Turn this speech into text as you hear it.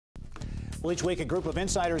Well, each week a group of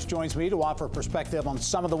insiders joins me to offer perspective on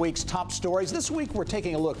some of the week's top stories. This week we're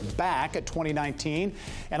taking a look back at 2019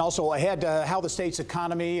 and also ahead to how the state's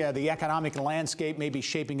economy, the economic landscape may be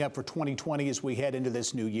shaping up for 2020 as we head into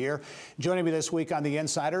this new year. Joining me this week on the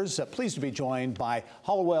Insiders, pleased to be joined by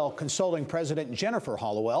Hallowell Consulting President Jennifer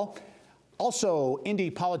Hallowell. Also,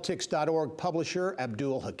 IndyPolitics.org publisher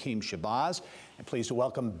Abdul-Hakim Shabazz. And pleased to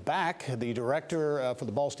welcome back the director for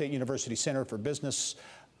the Ball State University Center for Business,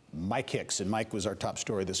 Mike Hicks. And Mike was our top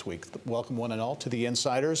story this week. Welcome one and all to the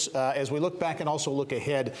Insiders. As we look back and also look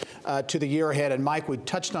ahead to the year ahead, and Mike, we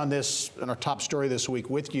touched on this in our top story this week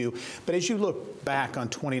with you, but as you look back on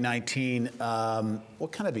 2019,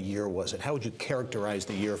 what kind of a year was it? How would you characterize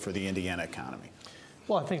the year for the Indiana economy?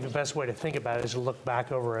 Well, I think the best way to think about it is to look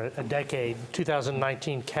back over a decade.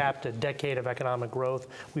 2019 capped a decade of economic growth.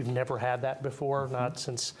 We've never had that before, not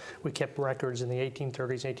since we kept records in the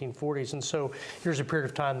 1830s, 1840s. And so here's a period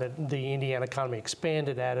of time that the Indiana economy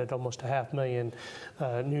expanded, added almost 500,000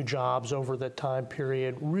 new jobs over that time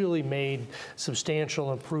period, really made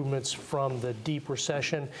substantial improvements from the deep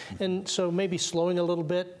recession. And so maybe slowing a little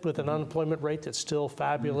bit with an unemployment rate that's still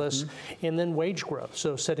fabulous, and then wage growth.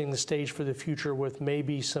 So setting the stage for the future with maybe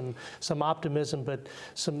some optimism, but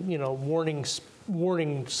some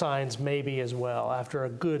warning signs maybe as well after a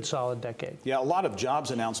good solid decade. Yeah, a lot of jobs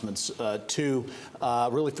announcements too,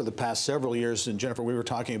 really for the past several years. And Jennifer, we were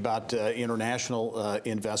talking about international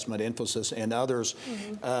investment, Infosys and others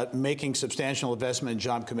making substantial investment and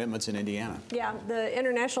job commitments in Indiana. Yeah, the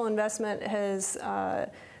international investment has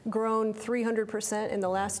grown 300% in the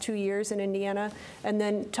last 2 years in Indiana. And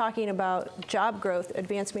then talking about job growth,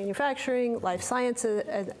 advanced manufacturing, life sciences,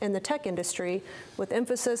 and the tech industry. With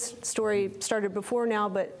Infosys, story started before now,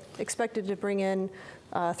 but expected to bring in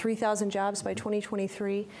 3,000 jobs by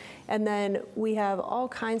 2023. And then we have all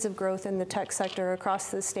kinds of growth in the tech sector across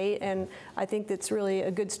the state. And I think that's really a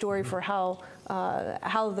good story for how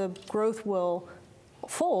the growth will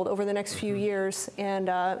fold over the next few years and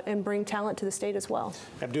bring talent to the state as well.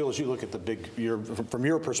 Abdul, as you look at the big, from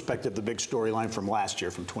your perspective, the big storyline from last year,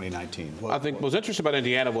 from 2019. I think what was interesting about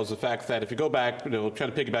Indiana was the fact that if you go back, trying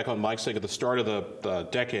to piggyback on Mike's thing at the start of the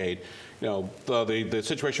decade, the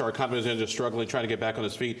situation our economy is in, just struggling, trying to get back on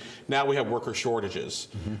its feet. Now we have worker shortages,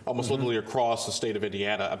 almost literally across the state of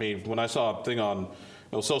Indiana. I mean, when I saw a thing on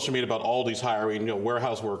social media about Aldi's hiring,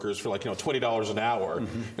 warehouse workers for like, $20 an hour.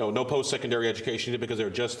 No post-secondary education because they're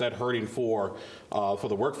just that hurting for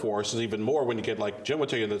the workforce. And even more when you get, like Jim would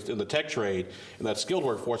tell you, in the tech trade and that skilled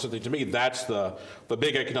workforce. I think to me that's the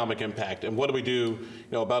big economic impact. And what do we do,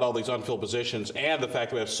 about all these unfilled positions and the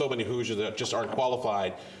fact that we have so many Hoosiers that just aren't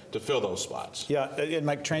qualified to fill those spots. Yeah, and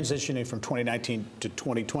Mike, transitioning from 2019 to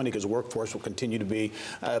 2020, because workforce will continue to be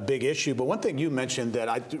a big issue. But one thing you mentioned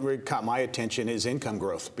that really caught my attention is income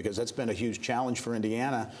growth, because that's been a huge challenge for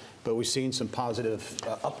Indiana. But we've seen some positive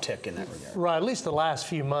uptick in that regard. Right, at least the last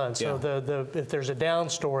few months. Yeah. So if there's a down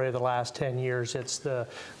story of the last 10 years, it's the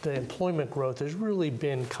employment growth has really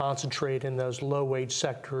been concentrated in those low-wage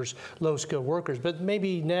sectors, low-skilled workers. But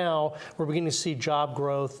maybe now we're beginning to see job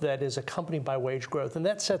growth that is accompanied by wage growth, and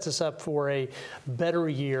that sets us up for a better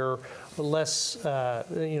year, less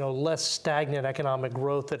stagnant economic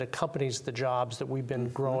growth that accompanies the jobs that we've been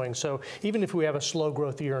growing. So even if we have a slow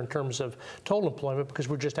growth year in terms of total employment, because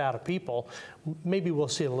we're just out of people, maybe we'll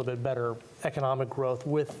see a little bit better economic growth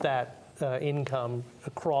with that income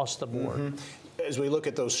across the board. As we look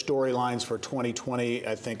at those storylines for 2020,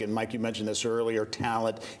 I think, and Mike, you mentioned this earlier,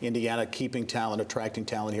 talent, Indiana keeping talent, attracting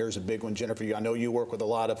talent here is a big one. Jennifer, I know you work with a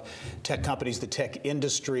lot of tech companies, the tech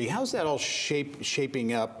industry. How's that all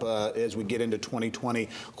shaping up as we get into 2020?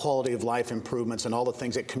 Quality of life improvements and all the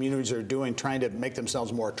things that communities are doing, trying to make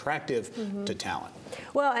themselves more attractive to talent.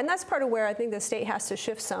 Well, and that's part of where I think the state has to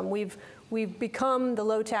shift some. We've become the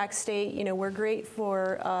low-tax state. We're great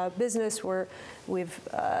for business. We've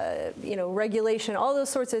regulation, all those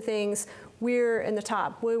sorts of things. We're in the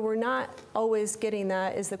top. Where we're not always getting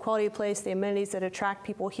that is the quality of place, the amenities that attract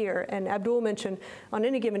people here. And Abdul mentioned on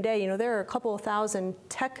any given day, there are a couple of thousand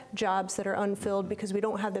tech jobs that are unfilled because we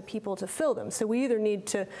don't have the people to fill them. So we either need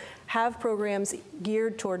to have programs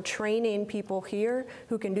geared toward training people here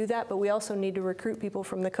who can do that, but we also need to recruit people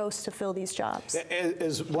from the coast to fill these jobs.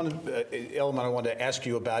 As one element I wanted to ask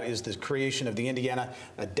you about is the creation of the Indiana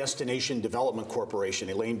Destination Development Corporation.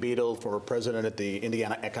 Elaine Beadle, former president at the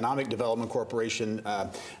Indiana Economic Development Corporation,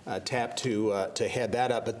 tapped to head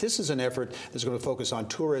that up. But this is an effort that's going to focus on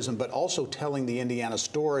tourism, but also telling the Indiana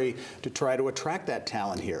story to try to attract that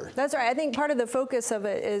talent here. That's right. I think part of the focus of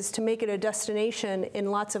it is to make it a destination in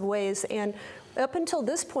lots of ways. And Up until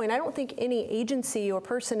this point, I don't think any agency or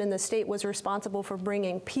person in the state was responsible for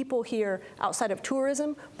bringing people here outside of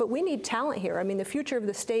tourism, but we need talent here. I mean, the future of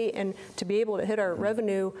the state, and to be able to hit our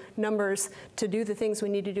revenue numbers to do the things we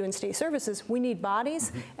need to do in state services, we need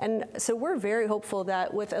bodies. And so we're very hopeful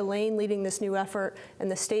that with Elaine leading this new effort and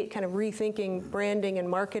the state kind of rethinking branding and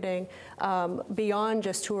marketing beyond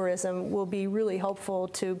just tourism will be really helpful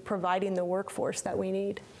to providing the workforce that we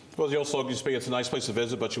need. Well, the old slogan used to be, it's a nice place to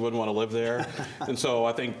visit, but you wouldn't want to live there. And so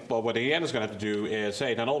I think what Indiana's going to have to do is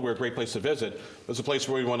say, not only we're a great place to visit, but it's a place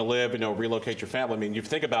where you want to live, relocate your family. I mean, you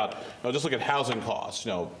think about, just look at housing costs,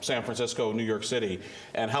 San Francisco, New York City,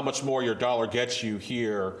 and how much more your dollar gets you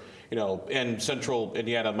here, in central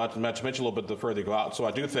Indiana, not to mention a little bit the further you go out. So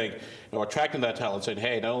I do think, attracting that talent, saying,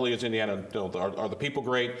 hey, not only is Indiana, are the people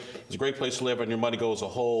great, it's a great place to live, and your money goes a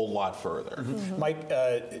whole lot further. Mike,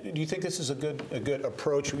 do you think this is a good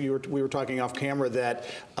approach? We were talking off camera that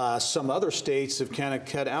some other states have kind of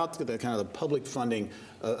cut out the public funding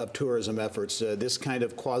of tourism efforts. This kind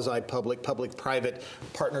of quasi-public, public-private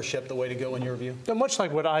partnership the way to go in your view? Much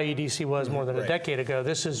like what IEDC was more than a decade ago,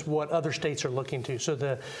 this is what other states are looking to. So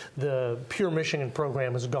the Pure Michigan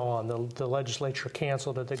program is gone. The legislature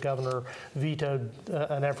canceled it. The governor vetoed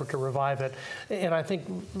an effort to revive it. And I think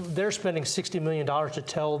they're spending $60 million to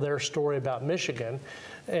tell their story about Michigan.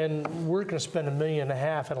 And we're going to spend $1.5 million,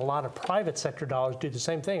 and a lot of private sector dollars do the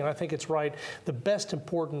same thing. And I think it's right. The best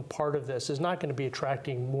important part of this is not going to be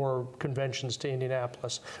attracting more conventions to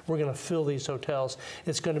Indianapolis. We're going to fill these hotels.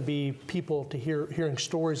 It's going to be people to hearing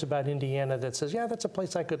stories about Indiana that says, yeah, that's a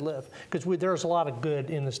place I could live. Because there's a lot of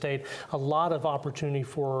good in the state, a lot of opportunity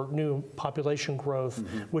for new population growth,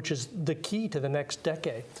 which is the key to the next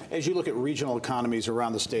decade. As you look at regional economies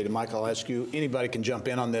around the state, and Mike, I'll ask you, anybody can jump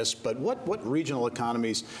in on this, but what regional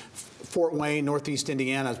economies? Fort Wayne, Northeast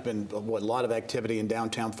Indiana has been a lot of activity in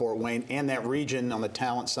downtown Fort Wayne, and that region on the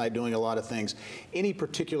talent side doing a lot of things. Any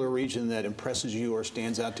particular region that impresses you or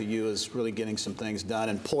stands out to you as really getting some things done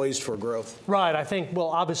and poised for growth? Right. I think, well,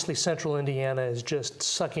 obviously central Indiana is just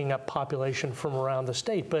sucking up population from around the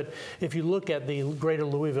state. But if you look at the greater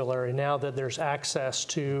Louisville area, now that there's access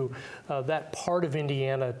to that part of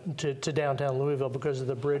Indiana to downtown Louisville because of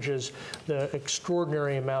the bridges, the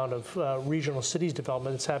extraordinary amount of regional cities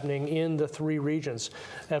development that's happening in the three regions,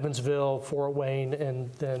 Evansville, Fort Wayne,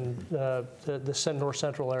 and then the North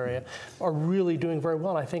Central area, are really doing very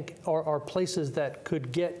well. I think are places that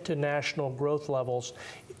could get to national growth levels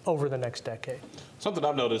over the next decade. Something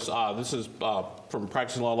I've noticed, this is from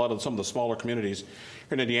practicing law, a lot of some of the smaller communities here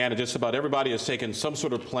in Indiana, just about everybody has taken some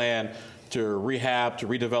sort of plan to rehab, to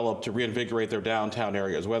redevelop, to reinvigorate their downtown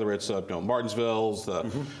areas, whether it's Martinsville's,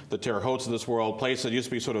 the Terre Hautes of this world, places that used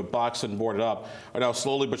to be sort of boxed and boarded up, are now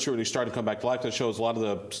slowly but surely starting to come back to life. That shows a lot of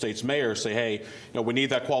the state's mayors say, hey, we need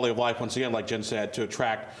that quality of life, once again, like Jen said, to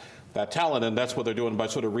attract that talent, and that's what they're doing by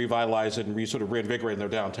sort of revitalizing and sort of reinvigorating their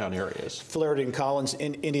downtown areas. Flaherty and Collins,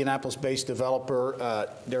 Indianapolis-based developer,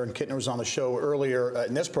 Darren Kittner was on the show earlier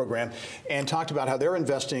in this program and talked about how they're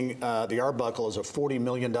investing the Arbuckle as a $40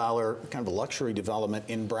 million kind of luxury development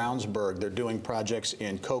in Brownsburg. They're doing projects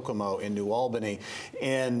in Kokomo, in New Albany,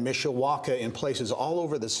 in Mishawaka, in places all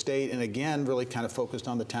over the state, and again, really kind of focused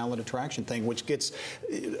on the talent attraction thing, which gets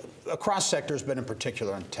across sectors, but in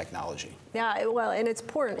particular on technology. Yeah, well, and it's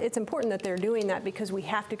important that they're doing that because we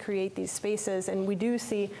have to create these spaces, and we do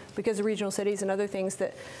see, because of regional cities and other things,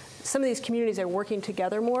 that some of these communities are working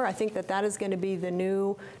together more. I think that is going to be the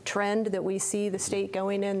new trend that we see the state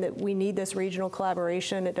going in, that we need this regional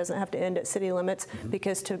collaboration. It doesn't have to end at city limits,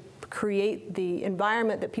 because to create the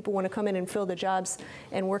environment that people want to come in and fill the jobs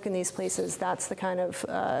and work in these places, that's the kind of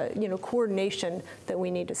coordination that we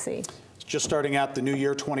need to see. Just starting out the new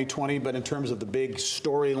year, 2020, but in terms of the big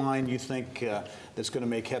storyline you think that's going to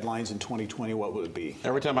make headlines in 2020, what would it be?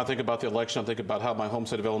 Every time I think about the election, I think about how my home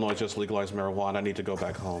state of Illinois just legalized marijuana. I need to go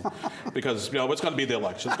back home because it's going to be the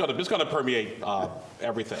election. It's going to permeate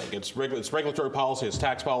everything. It's regulatory policy, it's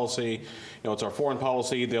tax policy, it's our foreign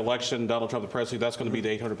policy, the election, Donald Trump, the president. That's going to be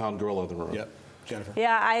the 800-pound gorilla in the room. Yep. Jennifer?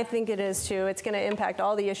 Yeah, I think it is too. It's going to impact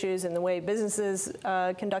all the issues in the way businesses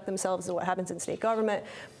conduct themselves and what happens in state government.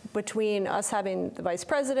 Between us having the vice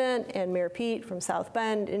president and Mayor Pete from South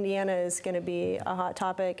Bend, Indiana is going to be a hot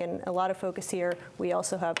topic and a lot of focus here. We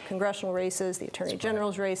also have congressional races, the attorney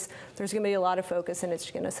general's race. There's going to be a lot of focus, and it's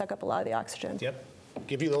going to suck up a lot of the oxygen. Yep.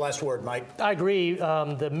 Give you the last word, Mike. I agree.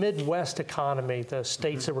 The Midwest economy, the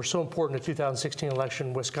states that were so important in the 2016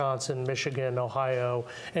 election, Wisconsin, Michigan, Ohio,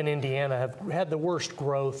 and Indiana, have had the worst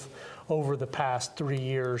growth over the past 3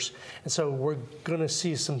 years. And so we're going to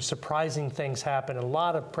see some surprising things happen, a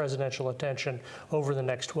lot of presidential attention over the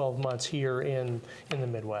next 12 months here in the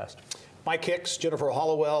Midwest. Mike Hicks, Jennifer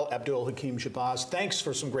Hallowell, Abdul-Hakim Shabazz, thanks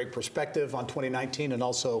for some great perspective on 2019 and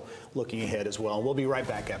also looking ahead as well. We'll be right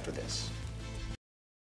back after this.